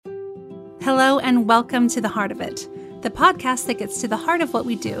Hello and welcome to The Heart of It, the podcast that gets to the heart of what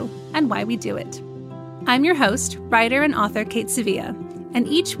we do and why we do it. I'm your host, writer and author Kate Sevilla, and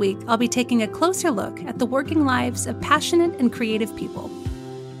each week I'll be taking a closer look at the working lives of passionate and creative people.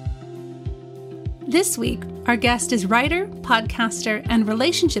 This week, our guest is writer, podcaster, and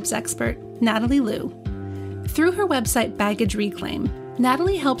relationships expert, Natalie Liu. Through her website Baggage Reclaim,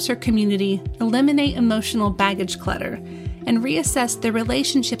 Natalie helps her community eliminate emotional baggage clutter and reassess their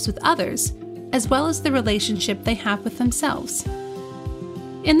relationships with others, as well as the relationship they have with themselves.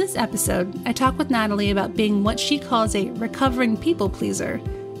 In this episode, I talk with Natalie about being what she calls a recovering people pleaser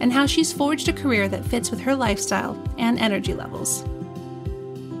and how she's forged a career that fits with her lifestyle and energy levels.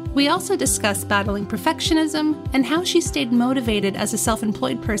 We also discuss battling perfectionism and how she stayed motivated as a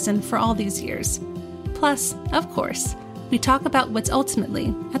self-employed person for all these years. Plus, of course, we talk about what's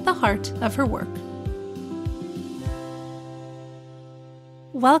ultimately at the heart of her work.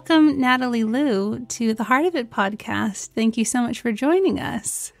 Welcome, Natalie Liu, to the Heart of It podcast. Thank you so much for joining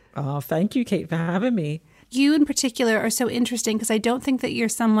us. Oh, thank you, Kate, for having me. You in particular are so interesting because I don't think that you're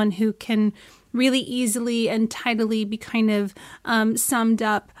someone who can really easily and tidily be kind of summed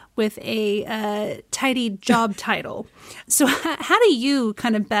up with a tidy job title. So how do you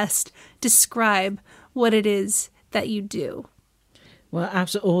kind of best describe what it is that you do? Well,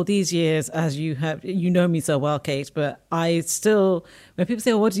 after all these years, as you know me so well, Kate, but I still, when people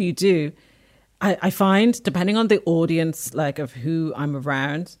say, oh, what do you do? I find, depending on the audience, like of who I'm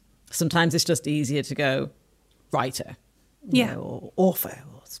around, sometimes it's just easier to go writer, or author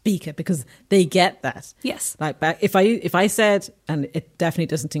or speaker, because they get that. Yes. Like back, if I said, and it definitely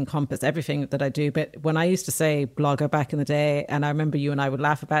doesn't encompass everything that I do, but when I used to say blogger back in the day, and I remember you and I would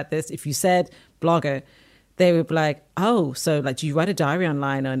laugh about this, if you said blogger, they would be like, oh, so like, do you write a diary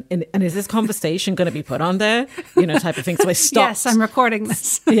online? And is this conversation going to be put on there? You know, type of thing. So I stopped. Yes, I'm recording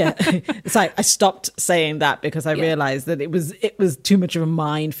this. Yeah. It's like I stopped saying that because I realized that it was too much of a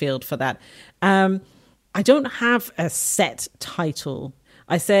minefield for that. I don't have a set title.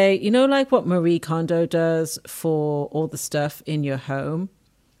 I say, you know, like what Marie Kondo does for all the stuff in your home.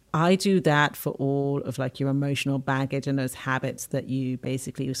 I do that for all of like your emotional baggage and those habits that you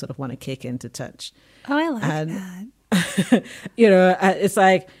basically sort of want to kick into touch. Oh, I like that. You know, it's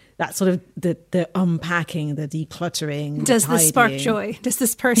like that sort of the unpacking, the decluttering. Does this spark joy? Does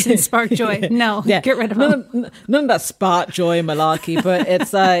this person spark joy? No, get rid of them. None of that spark joy malarkey, but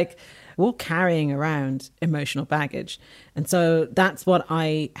it's like we're carrying around emotional baggage. And so that's what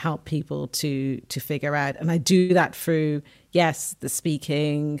I help people to figure out. And I do that through, yes, the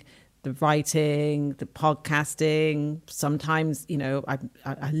speaking, the writing, the podcasting. Sometimes, you know,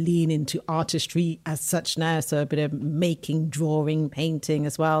 I lean into artistry as such now. So a bit of making, drawing, painting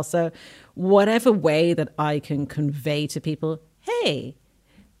as well. So whatever way that I can convey to people, hey,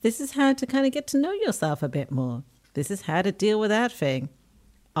 this is how to kind of get to know yourself a bit more. This is how to deal with that thing.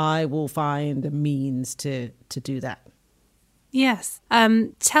 I will find a means to do that. Yes.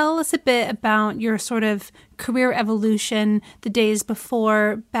 Tell us a bit about your sort of career evolution, the days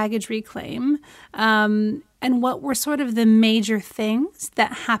before Baggage Reclaim, and what were sort of the major things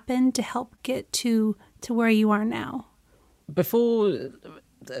that happened to help get to where you are now. Before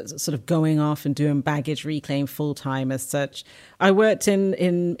sort of going off and doing Baggage Reclaim full time as such, I worked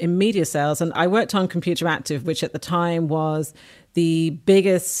in media sales, and I worked on Computer Active, which at the time was the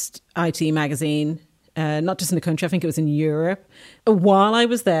biggest IT magazine, not just in the country, I think it was in Europe. While I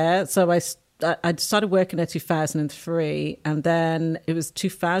was there, so I started working there 2003, and then it was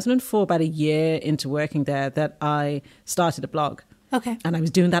 2004, about a year into working there, that I started a blog. Okay. And I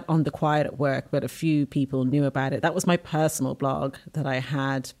was doing that on the quiet at work, but a few people knew about it. That was my personal blog that I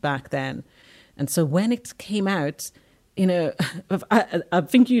had back then. And so when it came out, you know, I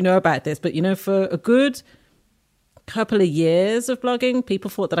think you know about this, but, you know, for a good couple of years of blogging, people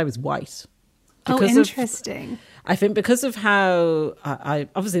thought that I was white. Oh, interesting. I think because of how I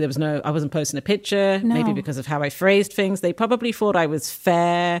obviously I wasn't posting a picture, maybe because of how I phrased things, they probably thought I was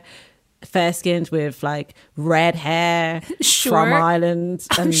fair-skinned with like red hair from Ireland,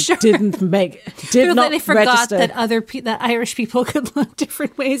 and did not they forgot register. that that Irish people could look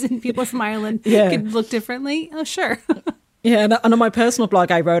different ways and people from Ireland could look differently. Oh, sure. Yeah, and on my personal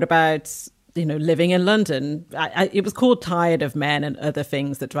blog, I wrote about, you know, living in London. It was called Tired of Men and Other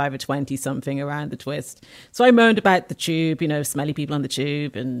Things That Drive a 20-something Around the Twist. So I moaned about the tube, you know, smelly people on the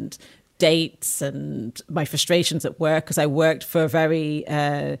tube, and dates, and my frustrations at work, because I worked for a very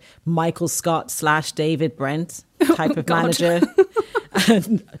Michael Scott / David Brent type of manager.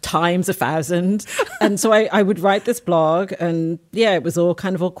 and times 1,000. And so I would write this blog, and yeah, it was all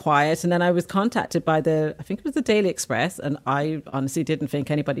kind of all quiet. And then I was contacted by I think it was the Daily Express, and I honestly didn't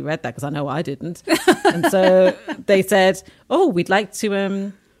think anybody read that, because I know I didn't. And so they said, oh, we'd like to,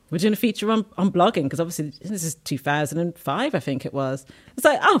 we're doing a feature on blogging, because obviously this is 2005, I think it was. It's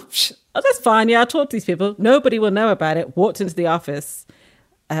like, oh, that's fine. Yeah, I'll talk to these people. Nobody will know about it. Walked into the office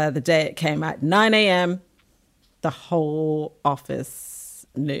the day it came out, 9 a.m. The whole office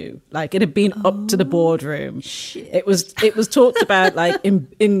knew. Like, it had been up to the boardroom. Shit. It was talked about like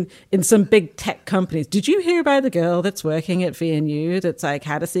in some big tech companies. Did you hear about the girl that's working at VNU that's like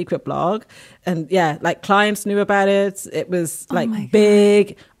had a secret blog? And yeah, like clients knew about it. It was like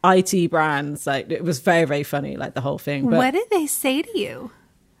big IT brands. Like, it was very, very funny, like the whole thing. But what did they say to you?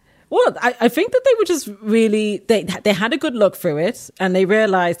 well, I think that they were just really, they had a good look through it, and they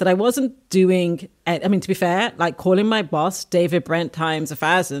realized that I wasn't doing, I mean, to be fair, like calling my boss David Brent times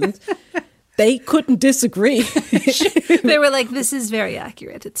 1,000, they couldn't disagree. They were like, this is very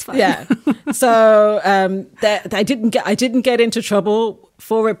accurate. It's fine. Yeah. So I didn't get into trouble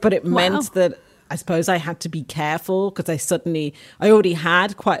for it, but it meant that I suppose I had to be careful, because I already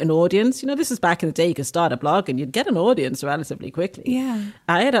had quite an audience. You know, this is back in the day, you could start a blog and you'd get an audience relatively quickly. Yeah.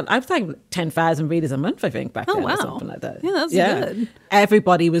 I was like 10,000 readers a month, I think, back then, wow. or something like that. Yeah, that's good.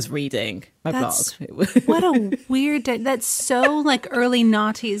 Everybody was reading my blog. What a weird, that's so like early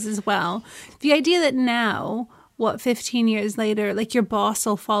noughties as well. The idea that now, 15 years later, like your boss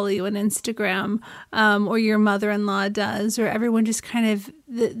will follow you on Instagram, or your mother-in-law does, or everyone just kind of,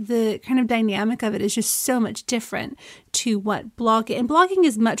 the kind of dynamic of it is just so much different to what blogging, and blogging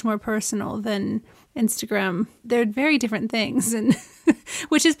is much more personal than Instagram. They're very different things, and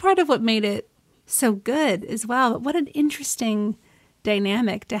which is part of what made it so good as well. But what an interesting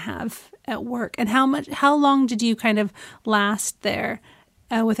dynamic to have at work. And how long did you kind of last there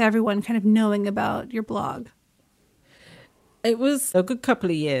with everyone kind of knowing about your blog? It was a good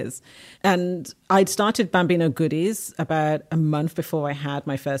couple of years. And I'd started Bambino Goodies about a month before I had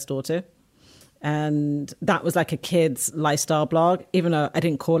my first daughter. And that was like a kid's lifestyle blog. Even though I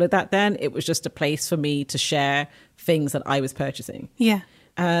didn't call it that then, it was just a place for me to share things that I was purchasing. Yeah.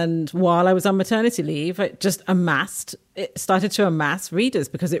 And while I was on maternity leave, it started to amass readers,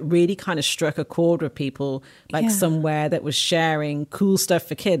 because it really kind of struck a chord with people, like somewhere that was sharing cool stuff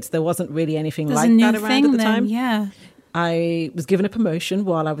for kids. There wasn't really anything like that around at the time. Yeah. I was given a promotion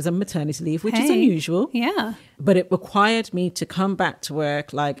while I was on maternity leave, which is unusual. Yeah. But it required me to come back to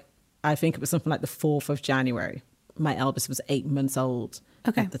work, like, I think it was something like the 4th of January. My eldest was 8 months old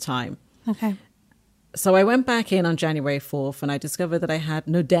at the time. Okay. So I went back in on January 4th, and I discovered that I had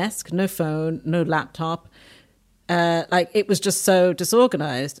no desk, no phone, no laptop. It was just so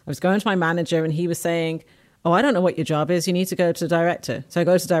disorganized. I was going to my manager, and he was saying, oh, I don't know what your job is. You need to go to the director. So I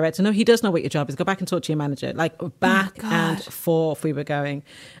go to the director. No, he does know what your job is. Go back and talk to your manager. Like, back and forth we were going.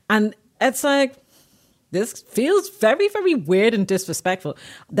 And it's like, this feels very, very weird and disrespectful.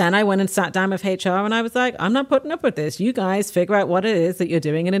 Then I went and sat down with HR, and I was like, I'm not putting up with this. You guys figure out what it is that you're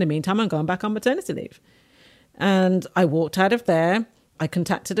doing. And in the meantime, I'm going back on maternity leave. And I walked out of there. I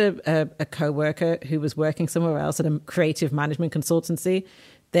contacted a co-worker who was working somewhere else at a creative management consultancy.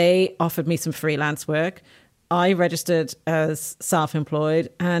 They offered me some freelance work. I registered as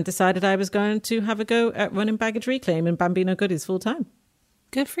self-employed and decided I was going to have a go at running Baggage Reclaim and Bambino Goodies full time.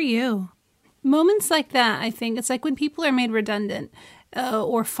 Good for you. Moments like that, I think, it's like when people are made redundant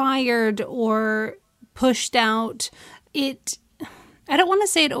or fired or pushed out, I don't want to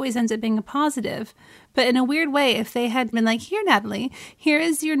say it always ends up being a positive, but in a weird way, if they had been like, here, Natalie, here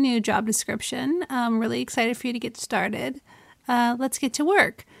is your new job description. I'm really excited for you to get started. Let's get to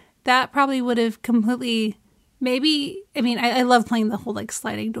work. That probably would have completely... Maybe, I mean, I love playing the whole like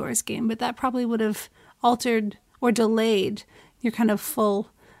sliding doors game, but that probably would have altered or delayed your kind of full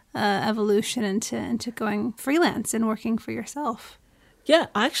evolution into going freelance and working for yourself. Yeah,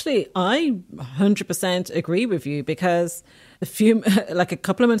 actually, I 100% agree with you, because a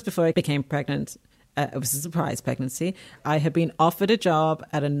couple of months before I became pregnant, it was a surprise pregnancy. I had been offered a job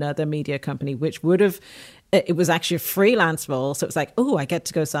at another media company, which it was actually a freelance role. So it was like, oh, I get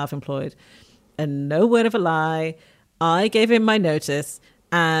to go self-employed. And no word of a lie, I gave him my notice,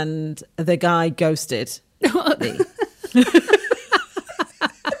 and the guy ghosted me.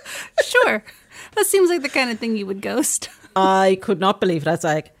 Sure. That seems like the kind of thing you would ghost. I could not believe it. I was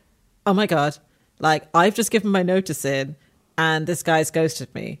like, oh my God, like, I've just given my notice in and this guy's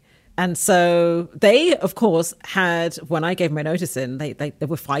ghosted me. And so they, of course, when I gave my notice in, they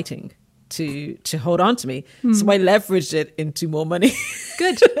were fighting to hold on to me. So I leveraged it into more money.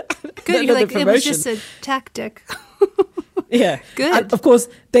 Good. You're like, it was just a tactic. Yeah. Good. And of course,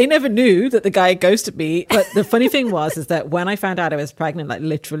 they never knew that the guy ghosted me. But the funny thing is that when I found out I was pregnant, like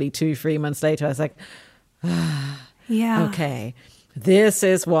literally 2-3 months later, I was like, yeah. okay, this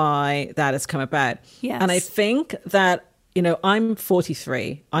is why that has come about. Yes. And I think that, you know, I'm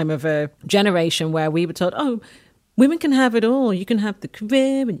 43. I'm of a generation where we were told, oh, women can have it all. You can have the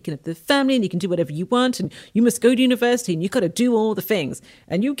career and you can have the family and you can do whatever you want. And you must go to university and you've got to do all the things.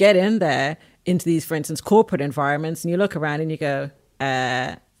 And you get in there into these, for instance, corporate environments, and you look around and you go,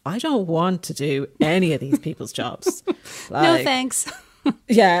 I don't want to do any of these people's jobs. No, thanks.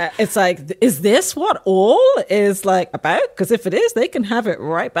 Yeah, it's like, is this what all is like about? Because if it is, they can have it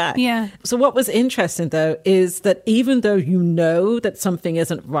right back. Yeah. So what was interesting, though, is that even though you know that something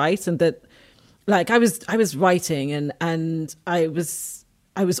isn't right, and that, like, I was writing and I was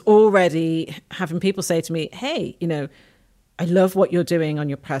already having people say to me, hey, you know, I love what you're doing on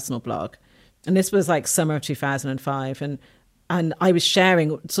your personal blog. And this was like summer of 2005. And I was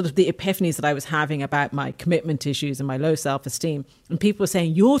sharing sort of the epiphanies that I was having about my commitment issues and my low self-esteem. And people were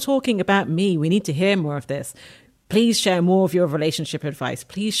saying, you're talking about me. We need to hear more of this. Please share more of your relationship advice.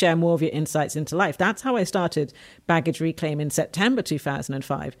 Please share more of your insights into life. That's how I started Baggage Reclaim in September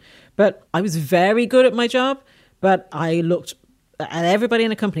 2005. But I was very good at my job, but I looked at everybody in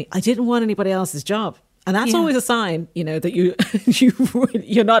the company. I didn't want anybody else's job. And that's always a sign, you know, that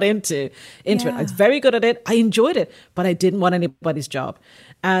you're not into it. I was very good at it. I enjoyed it, but I didn't want anybody's job.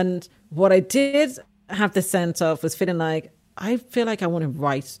 And what I did have the sense of was feeling like, I feel like I want to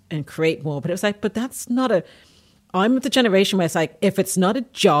write and create more. But it was like, but that's not I'm the generation where it's like, if it's not a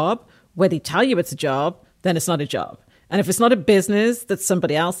job, where they tell you it's a job, then it's not a job. And if it's not a business that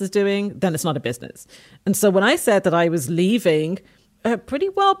somebody else is doing, then it's not a business. And so when I said that I was leaving a pretty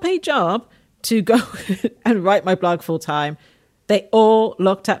well-paid job to go and write my blog full time, they all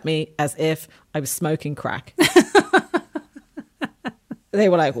looked at me as if I was smoking crack. They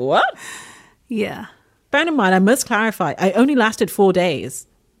were like, what? Yeah. Bear in mind, I must clarify, I only lasted 4 days.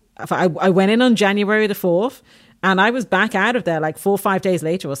 I went in on January the 4th, and I was back out of there like 4 or 5 days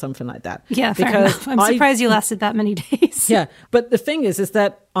later or something like that. Yeah, fair enough. I'm surprised you lasted that many days. Yeah, but the thing is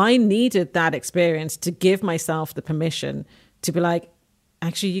that I needed that experience to give myself the permission to be like,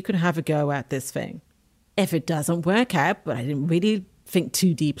 actually, you could have a go at this thing. If it doesn't work out, but I didn't really think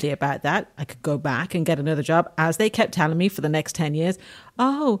too deeply about that, I could go back and get another job, as they kept telling me for the next 10 years.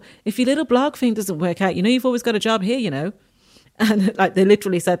 Oh, if your little blog thing doesn't work out, you know, you've always got a job here, you know. And like they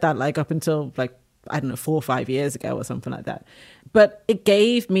literally said that like up until like, I don't know, 4 or 5 years ago or something like that. But it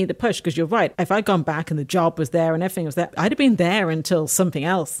gave me the push, because you're right. If I'd gone back and the job was there and everything was there, I'd have been there until something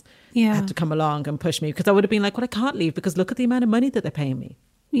else had to come along and push me, because I would have been like, well, I can't leave because look at the amount of money that they're paying me.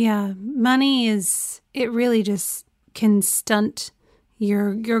 Yeah, money it really just can stunt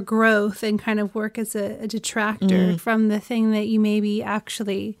your growth and kind of work as a detractor from the thing that you maybe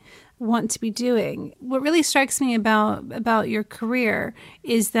actually want to be doing. What really strikes me about your career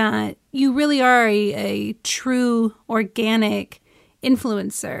is that you really are a true organic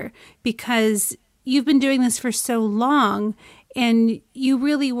influencer, because you've been doing this for so long and you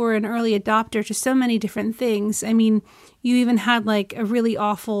really were an early adopter to so many different things. I mean, you even had like a really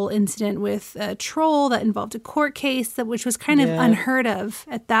awful incident with a troll that involved a court case, which was kind of unheard of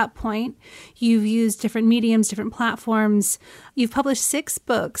at that point. You've used different mediums, different platforms. You've published 6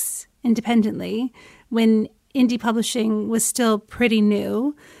 books independently when indie publishing was still pretty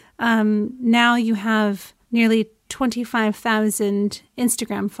new. Now you have nearly 25,000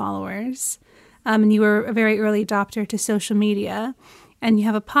 Instagram followers. And you were a very early adopter to social media, and you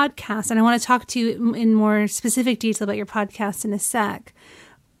have a podcast. And I want to talk to you in more specific detail about your podcast in a sec.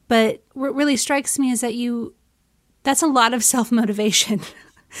 But what really strikes me is that that's a lot of self-motivation.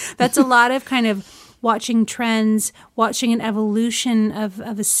 That's a lot of kind of watching trends, watching an evolution of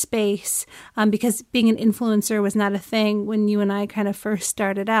a space, because being an influencer was not a thing when you and I kind of first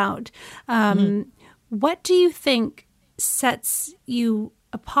started out. What do you think sets you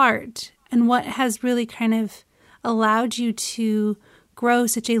apart? And what has really kind of allowed you to grow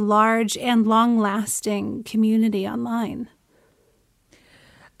such a large and long-lasting community online?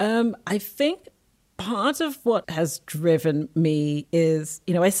 I think part of what has driven me is,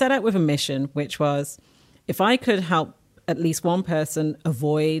 you know, I set out with a mission, which was if I could help at least one person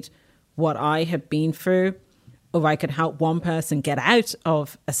avoid what I had been through, or I could help one person get out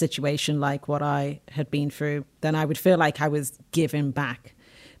of a situation like what I had been through, then I would feel like I was giving back.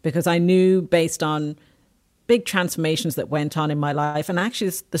 Because I knew, based on big transformations that went on in my life, and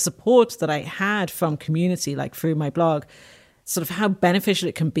actually the support that I had from community, like through my blog, sort of how beneficial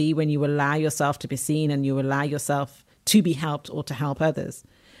it can be when you allow yourself to be seen and you allow yourself to be helped or to help others.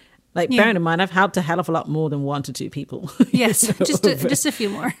 Like, bearing in mind, I've helped a hell of a lot more than 1 to 2 people. Yes, just a few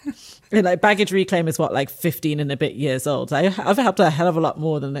more. And like Baggage Reclaim is what, like 15 and a bit years old. I've helped a hell of a lot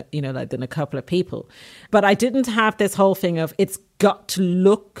more than, than a couple of people. But I didn't have this whole thing of it's got to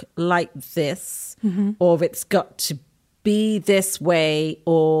look like this, or it's got to be this way,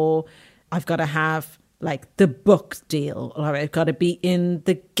 or I've got to have like the book deal, or I've got to be in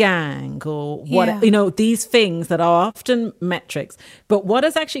the gang, or what, these things that are often metrics. But what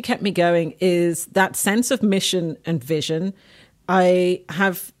has actually kept me going is that sense of mission and vision. I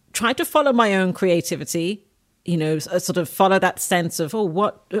have tried to follow my own creativity, sort of follow that sense of,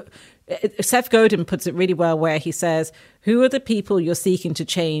 Seth Godin puts it really well, where he says, who are the people you're seeking to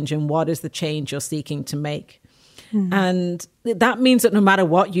change and what is the change you're seeking to make? And that means that no matter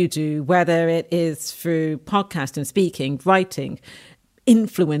what you do, whether it is through podcasting, speaking, writing,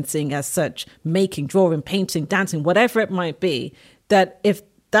 influencing as such, making, drawing, painting, dancing, whatever it might be, that if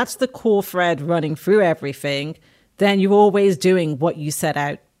that's the core thread running through everything, then you're always doing what you set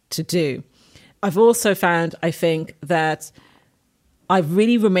out to do. I've also found, I think, that I've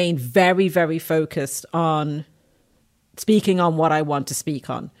really remained very, very focused on speaking on what I want to speak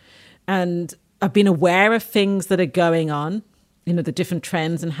on. And I've been aware of things that are going on, the different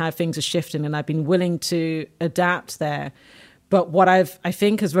trends and how things are shifting, and I've been willing to adapt there. But what I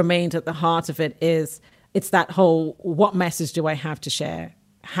think has remained at the heart of it is it's that whole, what message do I have to share?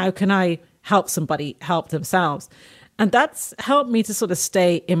 How can I help somebody help themselves? And that's helped me to sort of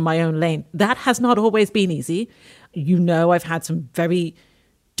stay in my own lane. That has not always been easy. I've had some very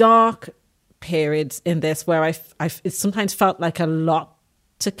dark periods in this where it sometimes felt like a lot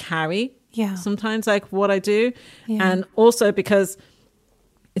to carry. Yeah. Sometimes, like what I do. Yeah. And also because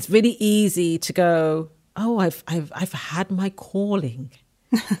it's really easy to go, oh, I've had my calling.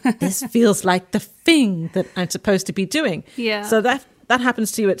 This feels like the thing that I'm supposed to be doing. Yeah. So that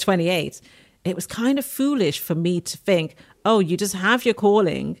happens to you at 28. It was kind of foolish for me to think, oh, you just have your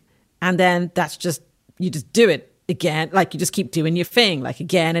calling and then you just do it again. Like you just keep doing your thing, like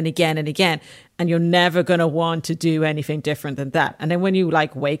again and again and again. And you're never going to want to do anything different than that. And then when you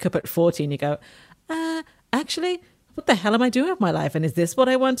like wake up at 40 and you go, actually, what the hell am I doing with my life? And is this what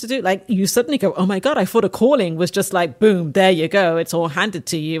I want to do? Like you suddenly go, oh my God, I thought a calling was just like, boom, there you go. It's all handed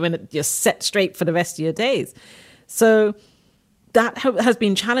to you and you're set straight for the rest of your days. So that has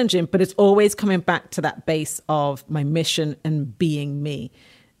been challenging, but it's always coming back to that base of my mission and being me.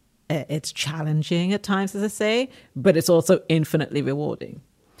 It's challenging at times, as I say, but it's also infinitely rewarding.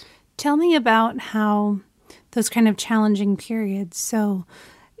 Tell me about how those kind of challenging periods. So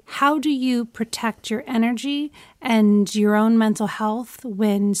how do you protect your energy and your own mental health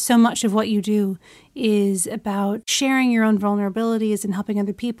when so much of what you do is about sharing your own vulnerabilities and helping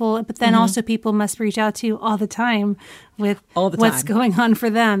other people, but then also people must reach out to you all the time with what's going on for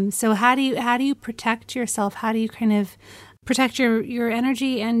them. So how do you protect yourself? How do you kind of protect your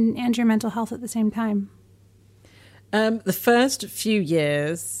energy and your mental health at the same time? The first few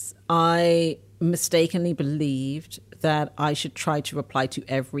years, I mistakenly believed that I should try to reply to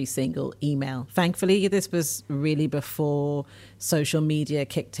every single email. Thankfully, this was really before social media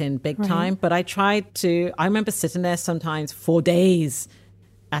kicked in big time. But I remember sitting there sometimes for days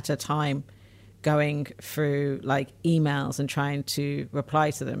at a time, going through like emails and trying to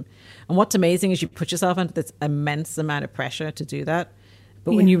reply to them. And what's amazing is you put yourself under this immense amount of pressure to do that.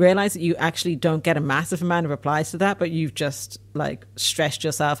 But when you realize that you actually don't get a massive amount of replies to that, but you've just like stressed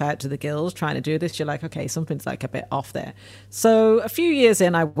yourself out to the gills trying to do this, you're like, okay, something's like a bit off there. So a few years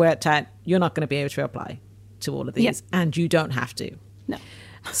in, I worked out you're not going to be able to reply to all of these and you don't have to. No.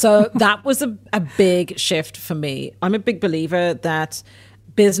 So that was a big shift for me. I'm a big believer that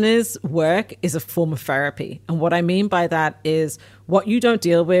business work is a form of therapy. And what I mean by that is what you don't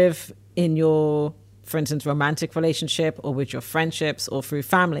deal with in your, for instance, romantic relationship or with your friendships or through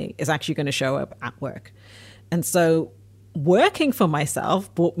family is actually going to show up at work. And so working for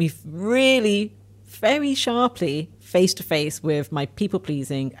myself brought me really very sharply face to face with my people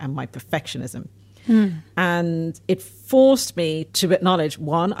pleasing and my perfectionism. And it forced me to acknowledge,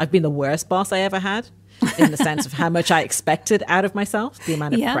 one, I've been the worst boss I ever had in the sense of how much I expected out of myself, the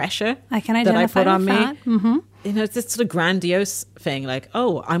amount of pressure that I put on me. You know, it's this sort of grandiose thing like,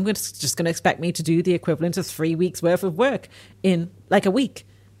 oh, just going to expect me to do the equivalent of 3 weeks worth of work in like a week.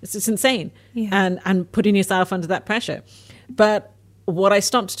 It's just insane. And putting yourself under that pressure. But what I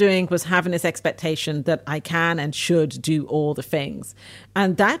stopped doing was having this expectation that I can and should do all the things.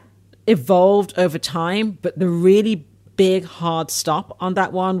 And that evolved over time. But the really big hard stop on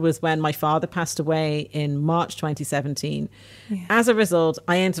that one was when my father passed away in March 2017. As a result,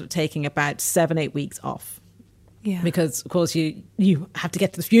 I ended up taking about 7-8 weeks off. Yeah. Because, of course, you have to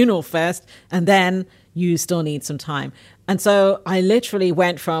get to the funeral first, and then you still need some time. And so I literally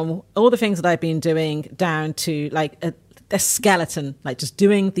went from all the things that I've been doing down to like a skeleton, like just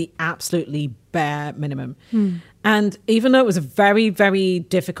doing the absolutely bare minimum. And even though it was very, very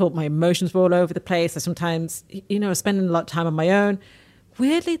difficult, my emotions were all over the place. I sometimes, spending a lot of time on my own.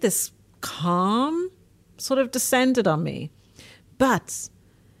 Weirdly, this calm sort of descended on me. But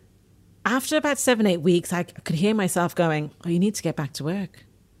after about 7-8 weeks, I could hear myself going, oh, you need to get back to work.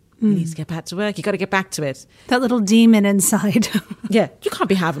 You need to get back to work. You got to get back to it. That little demon inside. Yeah, you can't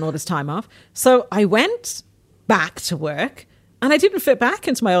be having all this time off. So I went back to work and I didn't fit back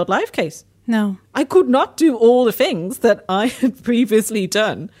into my old life case. No. I could not do all the things that I had previously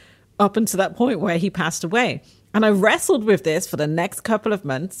done up until that point where he passed away. And I wrestled with this for the next couple of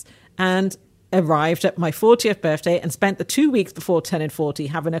months and arrived at my 40th birthday and spent the 2 weeks before turning 40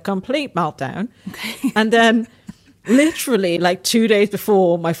 having a complete meltdown. Okay. And then literally like 2 days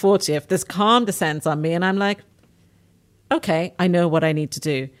before my 40th, this calm descends on me and I'm like, okay, I know what I need to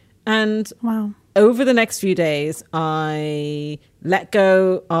do. And wow. Over the next few days, I let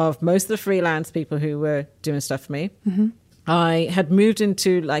go of most of the freelance people who were doing stuff for me. Mm-hmm. I had moved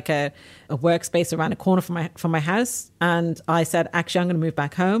into like a workspace around a corner from my house. And I said, actually, I'm going to move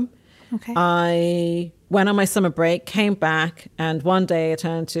back home. Okay. I went on my summer break, came back. And one day I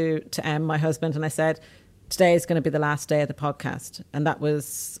turned to Em, my husband, and I said, today is going to be the last day of the podcast. And that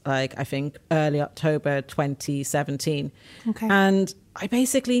was like, I think, early October 2017. Okay. And I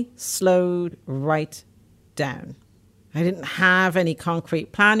basically slowed right down. I didn't have any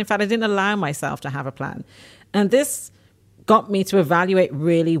concrete plan. In fact, I didn't allow myself to have a plan. And this got me to evaluate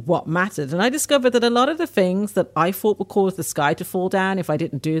really what mattered. And I discovered that a lot of the things that I thought would cause the sky to fall down if I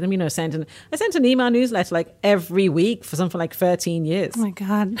didn't do them, I sent an email newsletter like every week for something like 13 years. Oh my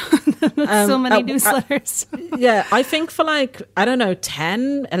God. So many newsletters. Yeah, I think for like, I don't know,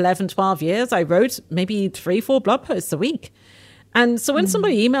 10, 11, 12 years, I wrote maybe 3-4 blog posts a week. And so when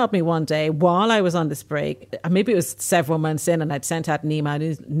somebody emailed me one day while I was on this break, maybe it was several months in, and I'd sent out an email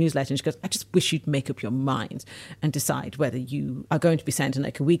newsletter, and she goes, I just wish you'd make up your mind and decide whether you are going to be sending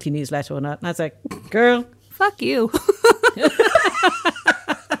like a weekly newsletter or not. And I was like, girl, fuck you.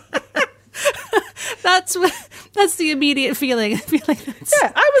 That's the immediate feeling. I feel like that's...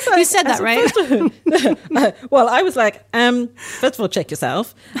 Yeah, I was like... You said that, right? Well, I was like, first of all, check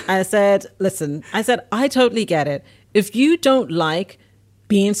yourself. I said, listen, I totally get it. If you don't like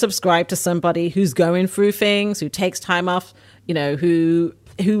being subscribed to somebody who's going through things, who takes time off, who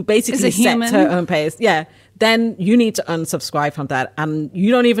basically sets her own pace, yeah, then you need to unsubscribe from that. And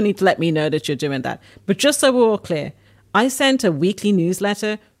you don't even need to let me know that you're doing that. But just so we're all clear, I sent a weekly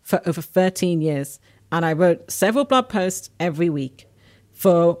newsletter for over 13 years. And I wrote several blog posts every week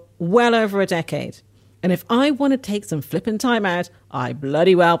for well over a decade. And if I want to take some flipping time out, I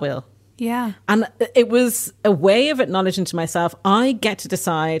bloody well will. Yeah. And it was a way of acknowledging to myself, I get to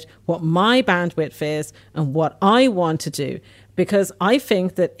decide what my bandwidth is and what I want to do. Because I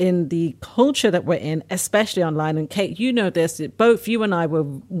think that in the culture that we're in, especially online, and Kate, you know this, both you and I were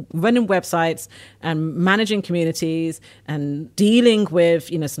running websites and managing communities and dealing with,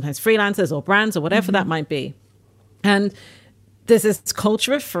 sometimes freelancers or brands or whatever that might be. And there's this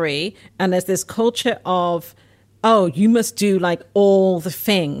culture of free, and there's this culture of, oh, you must do like all the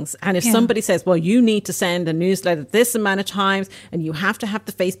things. And if somebody says, well, you need to send a newsletter this amount of times and you have to have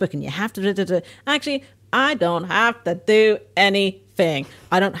the Facebook and you have to, actually, I don't have to do anything.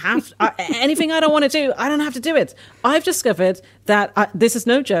 I don't have anything I don't want to do. I don't have to do it. I've discovered that this is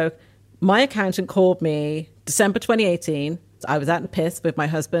no joke. My accountant called me December 2018. I was out in Piss with my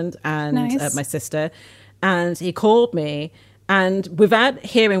husband and my sister. And he called me, and without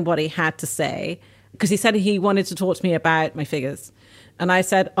hearing what he had to say, because he said he wanted to talk to me about my figures. And I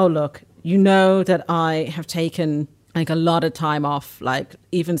said, oh, look, you know that I have taken like a lot of time off, like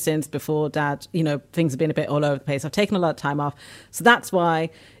even since before Dad, things have been a bit all over the place. I've taken a lot of time off. So that's why,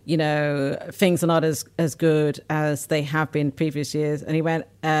 things are not as good as they have been previous years. And he went,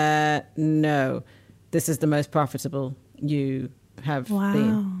 no, this is the most profitable you have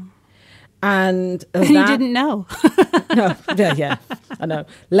been. And you didn't know. No, yeah, I know.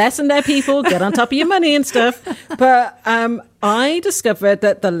 Lesson there, people. Get on top of your money and stuff. But I discovered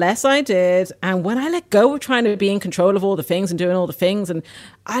that the less I did, and when I let go of trying to be in control of all the things and doing all the things, and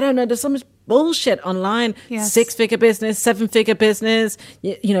I don't know, there's so much bullshit online. Yes. 6-figure business, 7-figure business.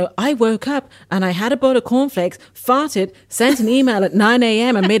 I woke up and I had a bowl of cornflakes, farted, sent an email at 9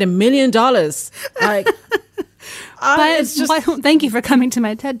 a.m. and made $1 million. Like... But thank you for coming to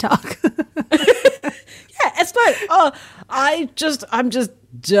my TED Talk. Yeah, It's like, I'm just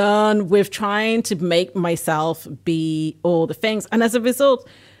done with trying to make myself be all the things. And as a result,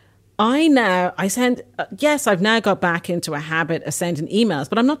 I've now got back into a habit of sending emails,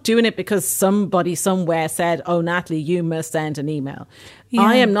 but I'm not doing it because somebody somewhere said, oh, Natalie, you must send an email. Yeah.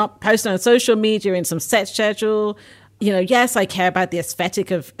 I am not posting on social media in some set schedule. Yes, I care about the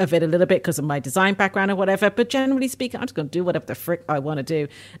aesthetic of it a little bit because of my design background or whatever, but generally speaking, I'm just going to do whatever the frick I want to do.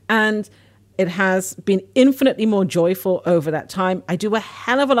 And it has been infinitely more joyful over that time. I do a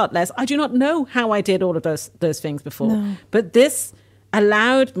hell of a lot less. I do not know how I did all of those things before, but this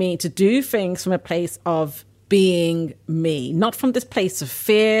allowed me to do things from a place of being me, not from this place of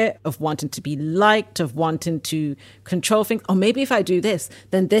fear, of wanting to be liked, of wanting to control things. Or maybe if I do this,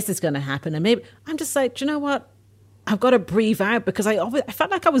 then this is going to happen. And maybe I'm just like, do you know what? I've got to breathe out, because I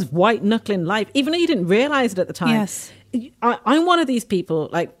felt like I was white knuckling life, even though you didn't realize it at the time. Yes. I'm one of these people,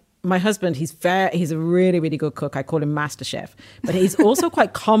 like my husband, he's a really, really good cook. I call him Master Chef, but he's also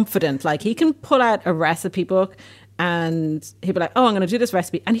quite confident. Like he can pull out a recipe book and he'll be like, oh, I'm going to do this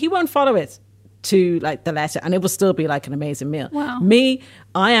recipe. And he won't follow it to like the letter, and it will still be like an amazing meal. Wow. Me,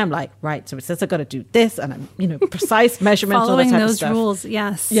 I am like, right, so it says I've got to do this, and I'm, precise measurements, all that type of stuff. Following those rules,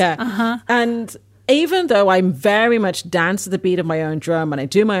 yes. Yeah. Uh-huh. And even though I'm very much dance to the beat of my own drum and I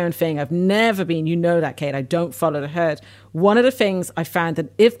do my own thing, I've never been, Kate, I don't follow the herd. One of the things I found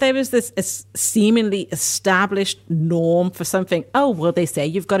that if there was this seemingly established norm for something, they say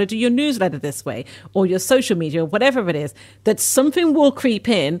you've got to do your newsletter this way or your social media or whatever it is, that something will creep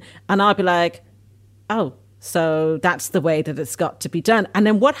in and I'll be like, oh, so that's the way that it's got to be done. And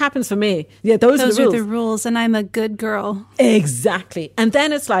then what happens for me? Yeah, those are the rules, and I'm a good girl. Exactly. And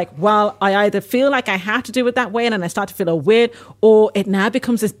then it's like, well, I either feel like I have to do it that way and then I start to feel all weird, or it now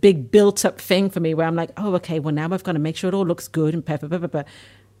becomes this big built up thing for me where I'm like, oh, okay, well, now I've got to make sure it all looks good and perfect, but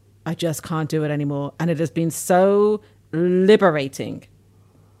I just can't do it anymore. And it has been so liberating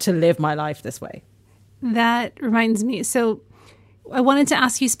to live my life this way. That reminds me. So I wanted to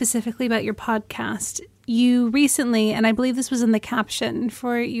ask you specifically about your podcast. You recently, and I believe this was in the caption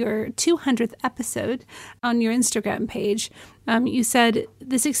for your 200th episode on your Instagram page, you said,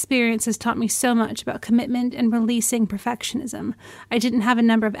 this experience has taught me so much about commitment and releasing perfectionism. I didn't have a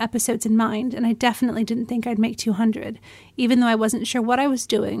number of episodes in mind, and I definitely didn't think I'd make 200. Even though I wasn't sure what I was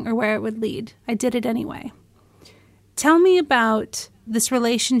doing or where it would lead, I did it anyway. Tell me about this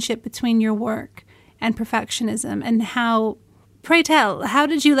relationship between your work and perfectionism, and how... Pray tell, how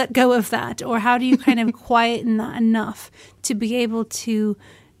did you let go of that? Or how do you kind of quieten that enough to be able to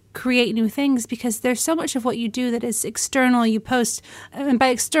create new things? Because there's so much of what you do that is external. You post, and by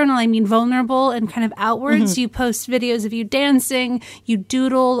external, I mean vulnerable and kind of outwards. Mm-hmm. You post videos of you dancing, you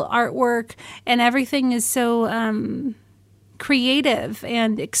doodle artwork, and everything is so creative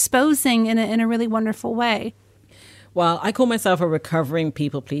and exposing in a really wonderful way. Well, I call myself a recovering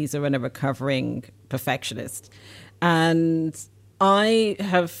people pleaser and a recovering perfectionist. And I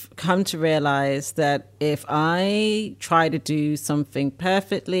have come to realize that if I try to do something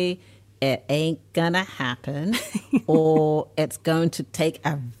perfectly, it ain't gonna happen, or it's going to take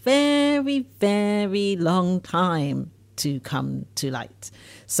a very, very long time to come to light.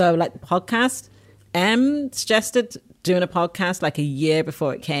 So like the podcast, Em suggested doing a podcast like a year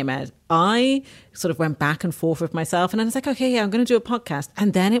before it came out. I sort of went back and forth with myself, and I was like, okay, yeah, I'm going to do a podcast.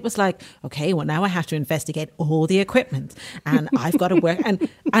 And then it was like, okay, well, now I have to investigate all the equipment and I've got to work.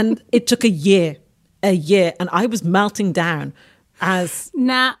 And it took a year, and I was melting down.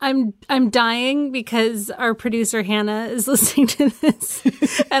 I'm dying because our producer Hannah is listening to this,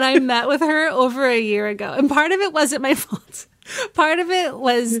 and I met with her over a year ago, and part of it wasn't my fault. Part of it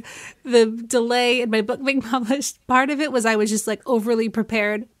was the delay in my book being published. Part of it was I was just like overly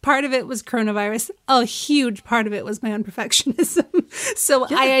prepared. Part of it was coronavirus. A huge part of it was my own perfectionism. So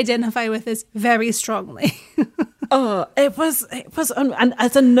yeah. I identify with this very strongly. It was, and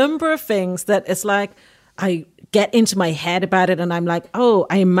it's a number of things that it's like, I get into my head about it and I'm like, oh,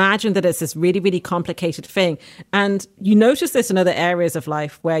 I imagine that it's this really, really complicated thing. And you notice this in other areas of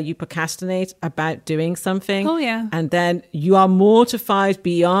life where you procrastinate about doing something. Oh, yeah. And then you are mortified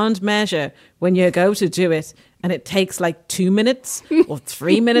beyond measure when you go to do it. And it takes like 2 minutes or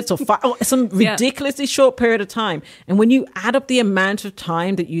 3 minutes or 5, or some ridiculously short period of time. And when you add up the amount of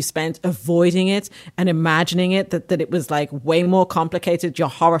time that you spent avoiding it and imagining it, that it was like way more complicated, you're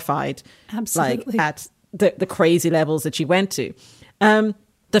horrified. Absolutely. Like at the crazy levels that you went to.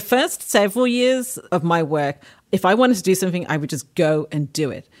 The first several years of my work, if I wanted to do something, I would just go and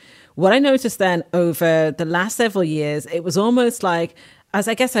do it. What I noticed then over the last several years, it was almost like as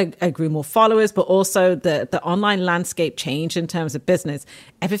I guess I grew more followers, but also the online landscape changed in terms of business,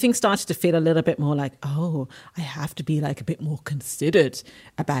 everything started to feel a little bit more like, oh, I have to be like a bit more considered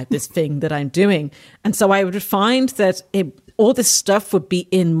about this thing that I'm doing. And so I would find that all this stuff would be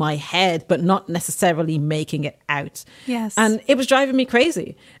in my head, but not necessarily making it out. Yes. And it was driving me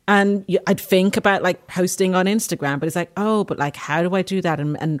crazy. And I'd think about like posting on Instagram, but it's like, oh, but like, how do I do that?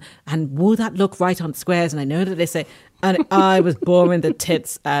 And will that look right on squares? And I know that they say, and I was boring the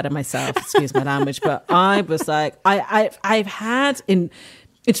tits out of myself, excuse my language, but I was like,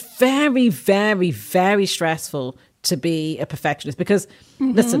 it's very, very, very stressful to be a perfectionist because,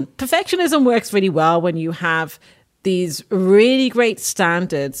 listen, perfectionism works really well when you have these really great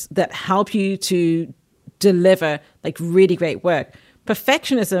standards that help you to deliver like really great work.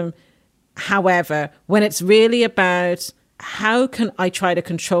 Perfectionism, however, when it's really about how can I try to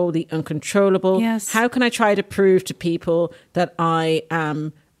control the uncontrollable? Yes. How can I try to prove to people that I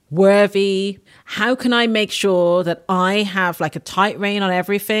am worthy? How can I make sure that I have like a tight rein on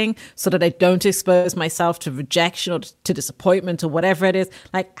everything so that I don't expose myself to rejection or to disappointment or whatever it is?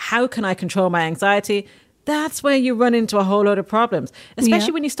 Like, how can I control my anxiety? That's where you run into a whole load of problems,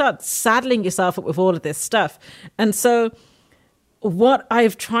 especially when you start saddling yourself up with all of this stuff. And so what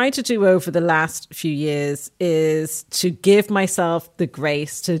I've tried to do over the last few years is to give myself the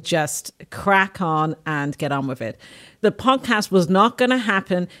grace to just crack on and get on with it. The podcast was not going to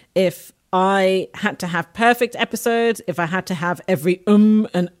happen if I had to have perfect episodes, if I had to have every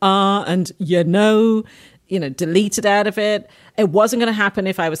and and deleted out of it. It wasn't going to happen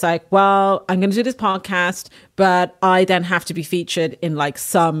if I was like, well, I'm going to do this podcast, but I then have to be featured in like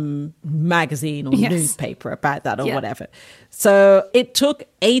some magazine or newspaper about that or whatever. So it took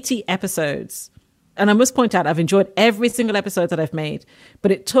 80 episodes. And I must point out, I've enjoyed every single episode that I've made,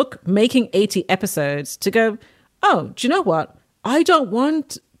 but it took making 80 episodes to go, oh, do you know what? I don't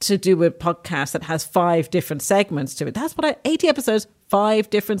want to do a podcast that has 5 different segments to it. That's what 80 episodes, 5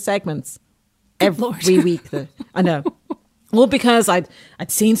 different segments. Every week. I know. Well, because I'd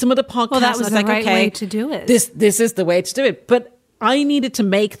seen some of the podcasts. Well, that was and I the like, right okay, way to do it. This is the way to do it. But I needed to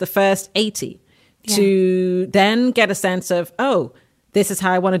make the first 80 to then get a sense of, oh, this is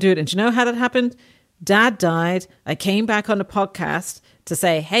how I want to do it. And do you know how that happened? Dad died. I came back on the podcast to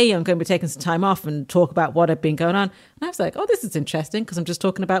say, hey, I'm going to be taking some time off and talk about what had been going on. And I was like, oh, this is interesting because I'm just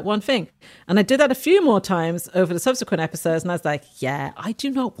talking about one thing. And I did that a few more times over the subsequent episodes. And I was like, yeah, I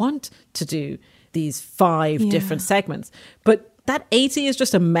do not want to do these 5 different segments. But that 80 is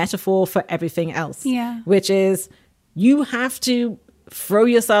just a metaphor for everything else, which is you have to throw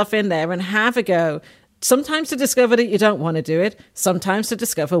yourself in there and have a go. Sometimes to discover that you don't want to do it, sometimes to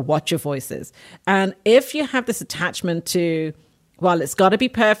discover what your voice is. And if you have this attachment to, well, it's got to be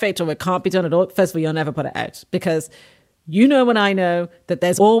perfect or it can't be done at all, first of all, you'll never put it out because you know and I know that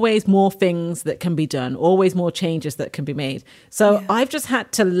there's always more things that can be done, always more changes that can be made. So I've just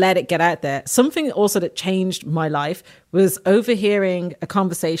had to let it get out there. Something also that changed my life was overhearing a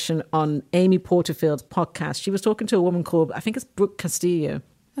conversation on Amy Porterfield's podcast. She was talking to a woman called, I think it's Brooke Castillo.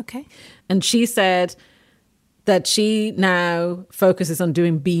 Okay. And she said that she now focuses on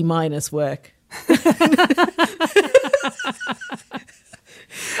doing B- work.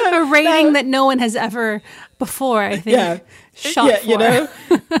 A rating that no one has ever before, I think, shot for. You know?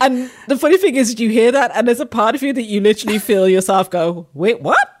 And the funny thing is you hear that and there's a part of you that you literally feel yourself go, wait,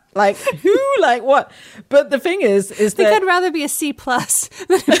 what? Like who? Like what? But the thing is that I'd rather be a C+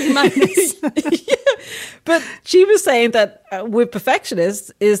 than a B-. But she was saying that with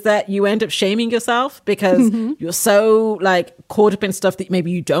perfectionists is that you end up shaming yourself because you're so like caught up in stuff that maybe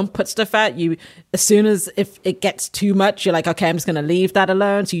you don't put stuff out. You, as soon as if it gets too much, you're like, okay, I'm just going to leave that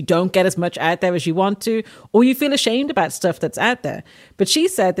alone. So you don't get as much out there as you want to, or you feel ashamed about stuff that's out there. But she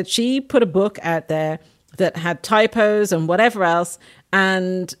said that she put a book out there that had typos and whatever else.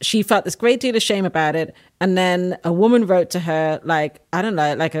 And she felt this great deal of shame about it. And then a woman wrote to her, like, I don't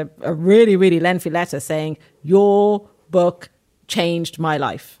know, like a really, really lengthy letter saying, your book changed my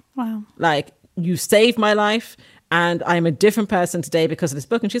life. Wow. Like, you saved my life. And I'm a different person today because of this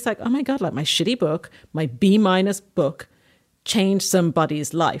book. And she's like, oh my God, like my shitty book, my B- book changed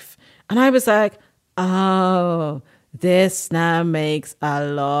somebody's life. And I was like, oh, this now makes a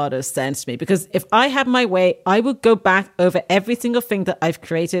lot of sense to me, because if I had my way, I would go back over every single thing that I've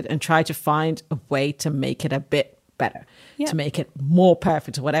created and try to find a way to make it a bit better, to make it more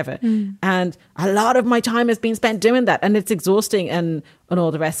perfect or whatever. And a lot of my time has been spent doing that, and it's exhausting and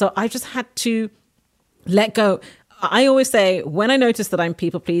all the rest. So I just had to let go. I always say when I notice that I'm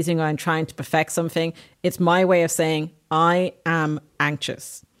people pleasing or I'm trying to perfect something, it's my way of saying I am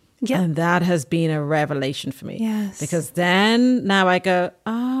anxious. Yep. And that has been a revelation for me. Yes. Because then now I go,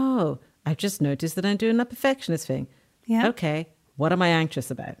 oh, I've just noticed that I'm doing that perfectionist thing. Yeah. Okay, what am I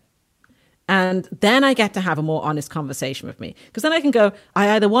anxious about? And then I get to have a more honest conversation with me. Because then I can go,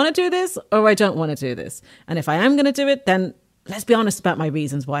 I either want to do this or I don't want to do this. And if I am going to do it, then let's be honest about my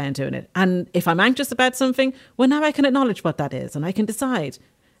reasons why I'm doing it. And if I'm anxious about something, well, now I can acknowledge what that is and I can decide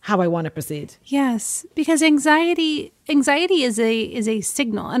how I want to proceed. Yes, because anxiety is a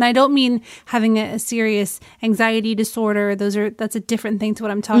signal, and I don't mean having a serious anxiety disorder. That's a different thing to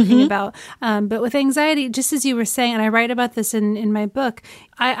what I'm talking about. But with anxiety, just as you were saying, and I write about this in my book,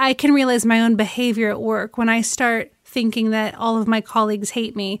 I can realize my own behavior at work when I start thinking that all of my colleagues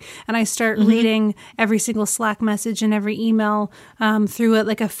hate me, and I start reading every single Slack message and every email through it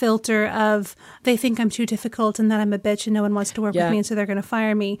like a filter of they think I'm too difficult and that I'm a bitch and no one wants to work with me and so they're going to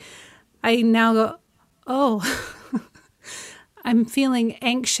fire me. I now go, oh, I'm feeling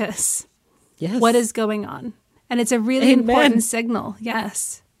anxious. Yes. What is going on? And it's a really important signal.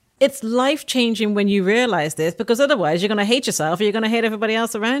 Yes. It's life-changing when you realize this, because otherwise you're going to hate yourself or you're going to hate everybody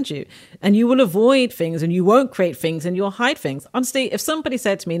else around you. And you will avoid things and you won't create things and you'll hide things. Honestly, if somebody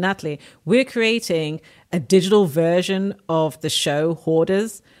said to me, Natalie, we're creating a digital version of the show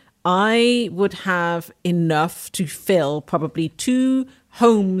Hoarders, I would have enough to fill probably 2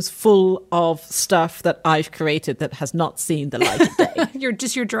 homes full of stuff that I've created that has not seen the light of day.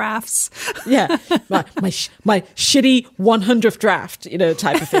 your drafts. Yeah, my shitty 100th draft,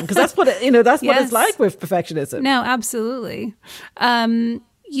 type of thing. Because that's what that's what it's like with perfectionism. No, absolutely.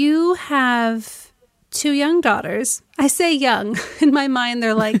 You have 2 young daughters. I say young. In my mind,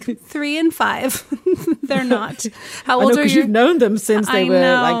 they're like 3 and 5. They're not. How old are you? You've known them since they were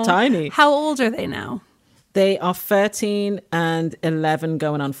like tiny. How old are they now? They are 13 and 11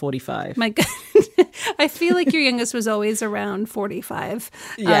 going on 45. My God. I feel like your youngest was always around 45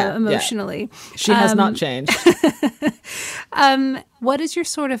 emotionally. Yeah. She has not changed. What is your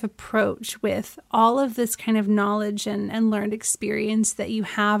sort of approach with all of this kind of knowledge and learned experience that you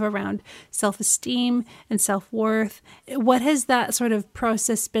have around self-esteem and self-worth? What has that sort of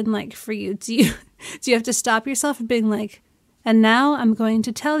process been like for you? Do you have to stop yourself and being like, and now I'm going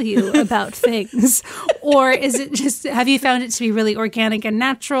to tell you about things? Or is it just, have you found it to be really organic and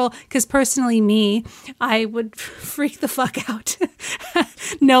natural? Because personally, I would freak the fuck out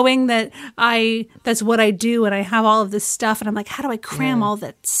knowing that that's what I do and I have all of this stuff. And I'm like, how do I cram all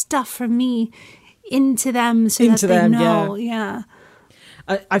that stuff from me into them so that they know? Yeah.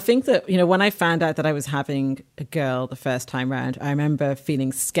 I think that, when I found out that I was having a girl the first time round, I remember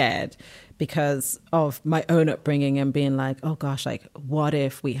feeling scared because of my own upbringing and being like, oh gosh, like what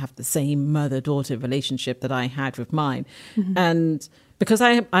if we have the same mother-daughter relationship that I had with mine? Mm-hmm. And because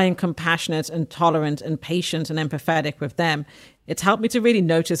I am compassionate and tolerant and patient and empathetic with them, it's helped me to really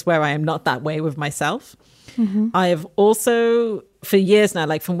notice where I am not that way with myself. Mm-hmm. I have also, for years now,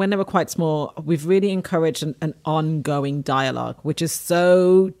 like from when they were quite small, we've really encouraged an ongoing dialogue, which is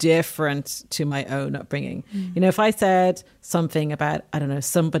so different to my own upbringing. Mm. If I said something about, I don't know,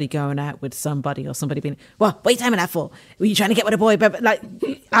 somebody going out with somebody or somebody being, well, what are you timing that for? Were you trying to get with a boy? But like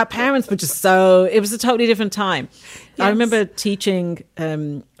our parents were just it was a totally different time. Yes. I remember teaching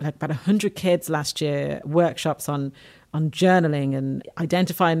like about 100 kids last year, workshops on journaling and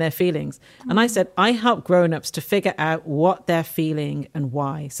identifying their feelings. And I said, I help grown-ups to figure out what they're feeling and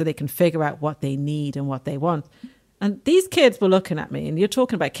why, so they can figure out what they need and what they want. And these kids were looking at me, and you're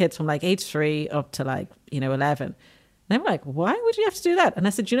talking about kids from like age 3 up to like, 11. They were like, why would you have to do that? And I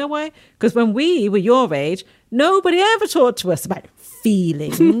said, you know why? Because when we were your age, nobody ever talked to us about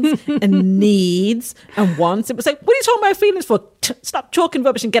feelings and needs and wants. It was like, what are you talking about feelings for? Stop talking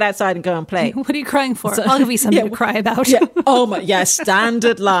rubbish and get outside and go and play. What are you crying for? So, I'll give you something to cry about. Yeah. Oh my, yeah,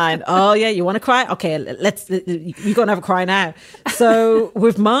 standard line. Oh yeah, you want to cry? Okay, you go and have a cry now. So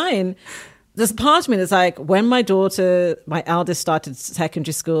with mine, there's a part of me that's like, when my eldest started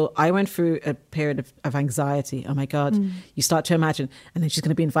secondary school, I went through a period of anxiety. Oh my God, you start to imagine, and then she's going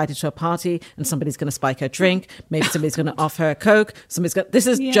to be invited to a party and somebody's going to spike her drink. Maybe somebody's going to offer her a Coke. This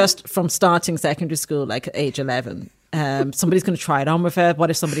is just from starting secondary school, like at age 11. Somebody's going to try it on with her. What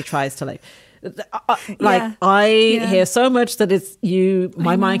if somebody tries to I hear so much that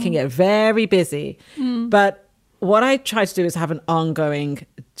my mind can get very busy. But what I try to do is have an ongoing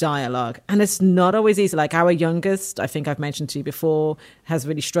dialogue. And it's not always easy. Like our youngest, I think I've mentioned to you before, has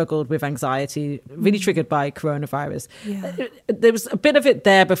really struggled with anxiety, really triggered by coronavirus. Yeah. There was a bit of it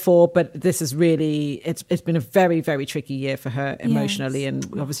there before, but this is really, it's been a very, very tricky year for her emotionally, and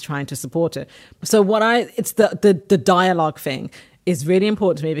obviously trying to support her. So it's the dialogue thing is really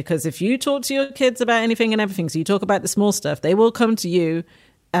important to me, because if you talk to your kids about anything and everything, so you talk about the small stuff, they will come to you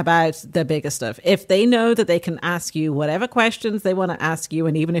about the bigger stuff. If they know that they can ask you whatever questions they want to ask you,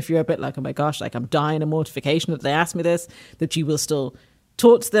 and even if you're a bit like, oh my gosh, like I'm dying of mortification that they asked me this, that you will still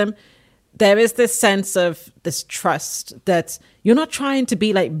talk to them. There is this sense of this trust that you're not trying to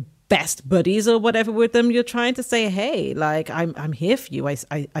be like best buddies or whatever with them. You're trying to say, hey, like I'm here for you.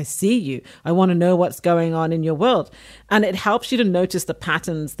 I see you. I want to know what's going on in your world. And it helps you to notice the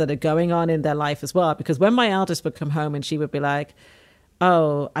patterns that are going on in their life as well. Because when my eldest would come home and she would be like,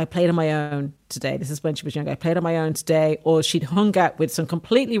 oh, I played on my own today. This is when she was young. I played on my own today. Or she'd hung out with some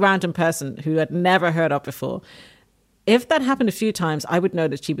completely random person who I'd never heard of before. If that happened a few times, I would know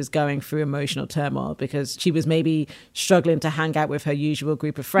that she was going through emotional turmoil because she was maybe struggling to hang out with her usual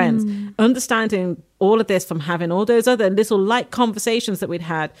group of friends. Understanding all of this from having all those other little light conversations that we'd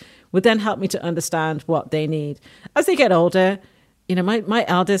had would then help me to understand what they need. As they get older, you know, my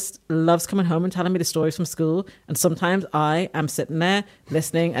eldest loves coming home and telling me the stories from school. And sometimes I am sitting there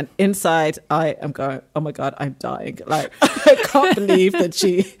listening and inside I am going, oh my God, I'm dying. Like, I can't believe that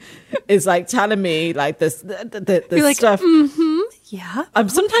she is like telling me like this You're stuff. Like, yeah. I'm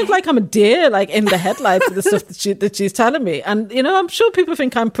sometimes like I'm a deer, like in the headlights of the stuff that she's telling me. And, you know, I'm sure people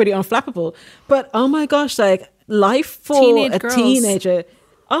think I'm pretty unflappable. But oh my gosh, like life for Teenage a girls. Teenager.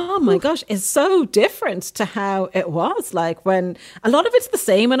 Oh my gosh, it's so different to how it was. Like when a lot of it's the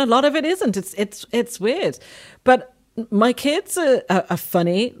same and a lot of it isn't. It's weird. But my kids are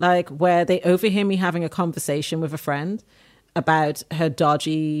funny, like where they overhear me having a conversation with a friend about her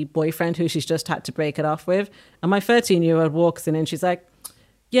dodgy boyfriend who she's just had to break it off with. And my 13-year-old walks in and she's like,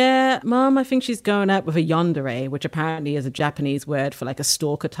 yeah, Mom, I think she's going out with a yandere, which apparently is a Japanese word for like a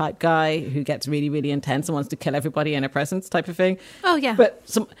stalker type guy who gets really, really intense and wants to kill everybody in her presence type of thing. Oh, yeah.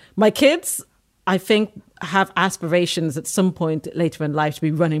 But my kids, I think, have aspirations at some point later in life to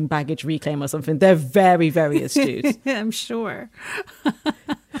be running baggage reclaim or something. They're very, very astute. I'm sure.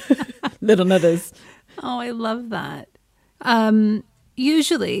 Little nutters. Oh, I love that.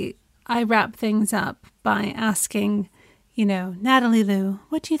 Usually I wrap things up by asking, you know, Natalie Lou,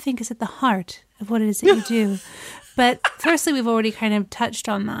 what do you think is at the heart of what it is that you do? But firstly, we've already kind of touched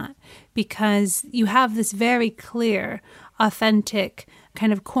on that because you have this very clear, authentic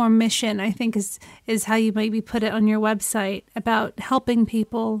kind of core mission, I think is how you maybe put it on your website about helping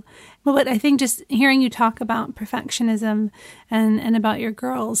people. But I think just hearing you talk about perfectionism and about your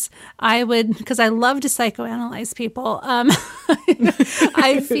girls, I would, because I love to psychoanalyze people,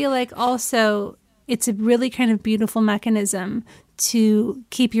 I feel like also it's a really kind of beautiful mechanism to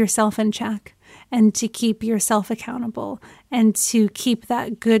keep yourself in check and to keep yourself accountable and to keep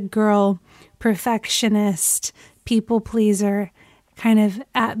that good girl, perfectionist, people pleaser kind of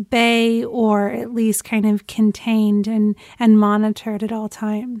at bay or at least kind of contained and monitored at all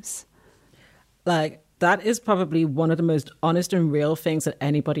times. Like, that is probably one of the most honest and real things that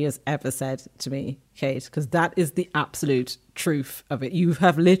anybody has ever said to me, Kate, because that is the absolute truth of it. You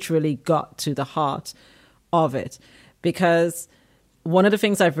have literally got to the heart of it. Because one of the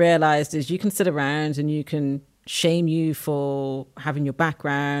things I've realized is you can sit around and you can shame you for having your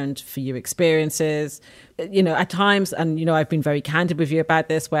background, for your experiences. You know, at times, and, you know, I've been very candid with you about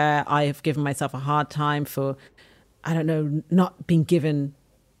this, where I have given myself a hard time for, I don't know, not being given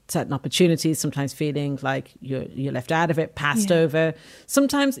certain opportunities, sometimes feeling like you're left out of it, passed over.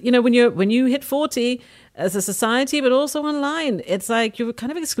 Sometimes, you know, when you hit 40 as a society, but also online, it's like you're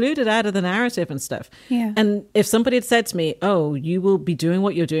kind of excluded out of the narrative and stuff. Yeah. And if somebody had said to me, oh, you will be doing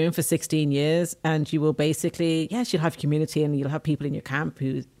what you're doing for 16 years and you will basically, yes, you'll have community and you'll have people in your camp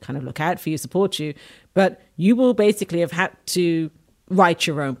who kind of look out for you, support you, but you will basically have had to write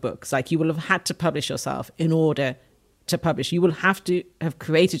your own books. Like you will have had to publish yourself in order to publish. You will have to have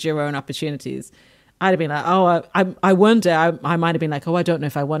created your own opportunities. I'd have been like, oh, I wonder, I might have been like, oh, I don't know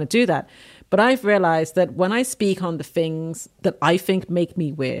if I want to do that. But I've realized that when I speak on the things that I think make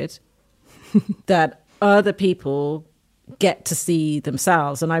me weird, that other people get to see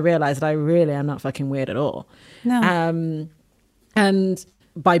themselves. And I realize that I really am not fucking weird at all. No. And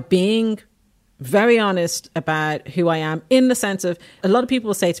by being very honest about who I am, in the sense of, a lot of people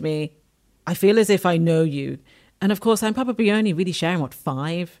will say to me, I feel as if I know you. And of course, I'm probably only really sharing,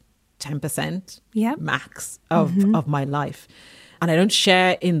 5-10% max of my life. And I don't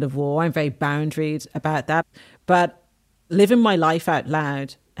share in the raw. I'm very boundaried about that. But living my life out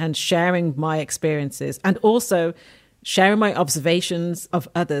loud and sharing my experiences and also sharing my observations of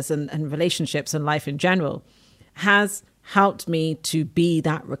others and relationships and life in general has helped me to be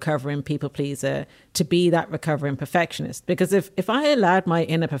that recovering people pleaser, to be that recovering perfectionist. Because if I allowed my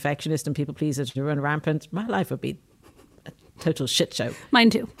inner perfectionist and people pleaser to run rampant, my life would be total shit show. Mine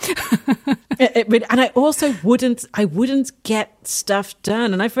too. And I also wouldn't get stuff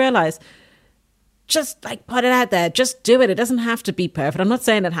done. And I've realized, just like put it out there, just do it. It doesn't have to be perfect. I'm not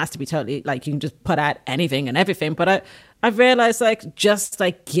saying it has to be totally like you can just put out anything and everything, but I've realized like just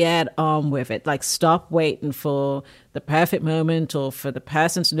like get on with it. Like stop waiting for the perfect moment or for the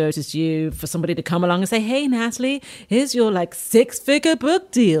person to notice you, for somebody to come along and say, hey, Natalie, here's your like 6-figure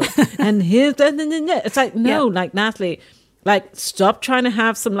book deal. And here's it's like, no, like Natalie, like stop trying to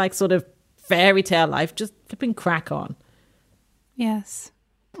have some like sort of fairy tale life. Just flipping crack on. Yes.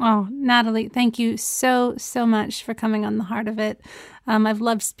 Oh, Natalie, thank you so much for coming on The Heart of It. I've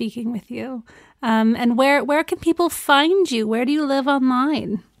loved speaking with you. And where can people find you? Where do you live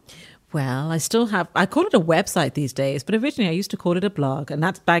online? Well, I call it a website these days, but originally I used to call it a blog, and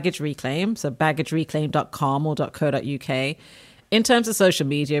that's Baggage Reclaim, so baggagereclaim.com or .co.uk. In terms of social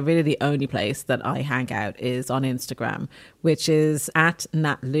media, really the only place that I hang out is on Instagram, which is at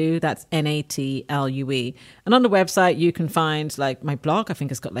Natlue, that's Natlue. And on the website, you can find like my blog. I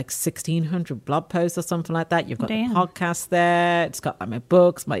think it's got like 1,600 blog posts or something like that. You've got the podcast there. It's got like my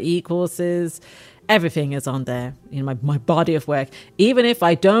books, my e-courses. Everything is on there, you know, my body of work. Even if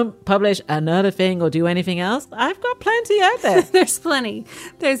I don't publish another thing or do anything else, I've got plenty out there. There's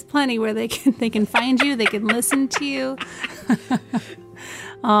plenty where they can find you, they can listen to you.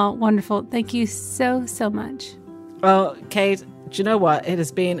 Oh, wonderful. Thank you so much. Well, Kate, do you know what? It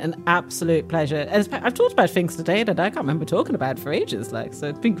has been an absolute pleasure. I've talked about things today that I can't remember talking about for ages, so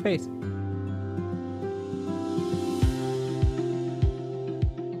it's been great.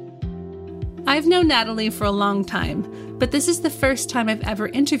 I've known Natalie for a long time, but this is the first time I've ever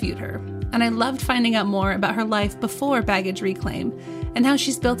interviewed her, and I loved finding out more about her life before Baggage Reclaim and how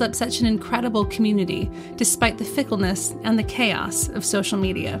she's built up such an incredible community despite the fickleness and the chaos of social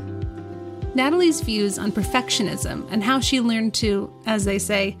media. Natalie's views on perfectionism and how she learned to, as they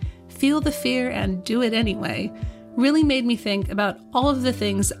say, feel the fear and do it anyway, really made me think about all of the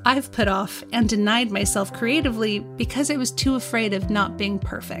things I've put off and denied myself creatively because I was too afraid of not being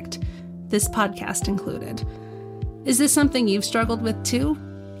perfect. This podcast included. Is this something you've struggled with too?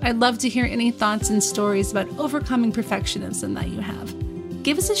 I'd love to hear any thoughts and stories about overcoming perfectionism that you have.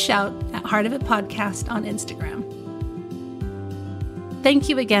 Give us a shout at Heart of It Podcast on Instagram. Thank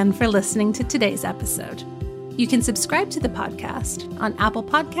you again for listening to today's episode. You can subscribe to the podcast on Apple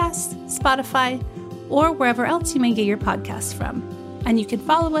Podcasts, Spotify, or wherever else you may get your podcasts from. And you can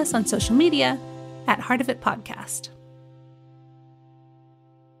follow us on social media at Heart of It Podcast.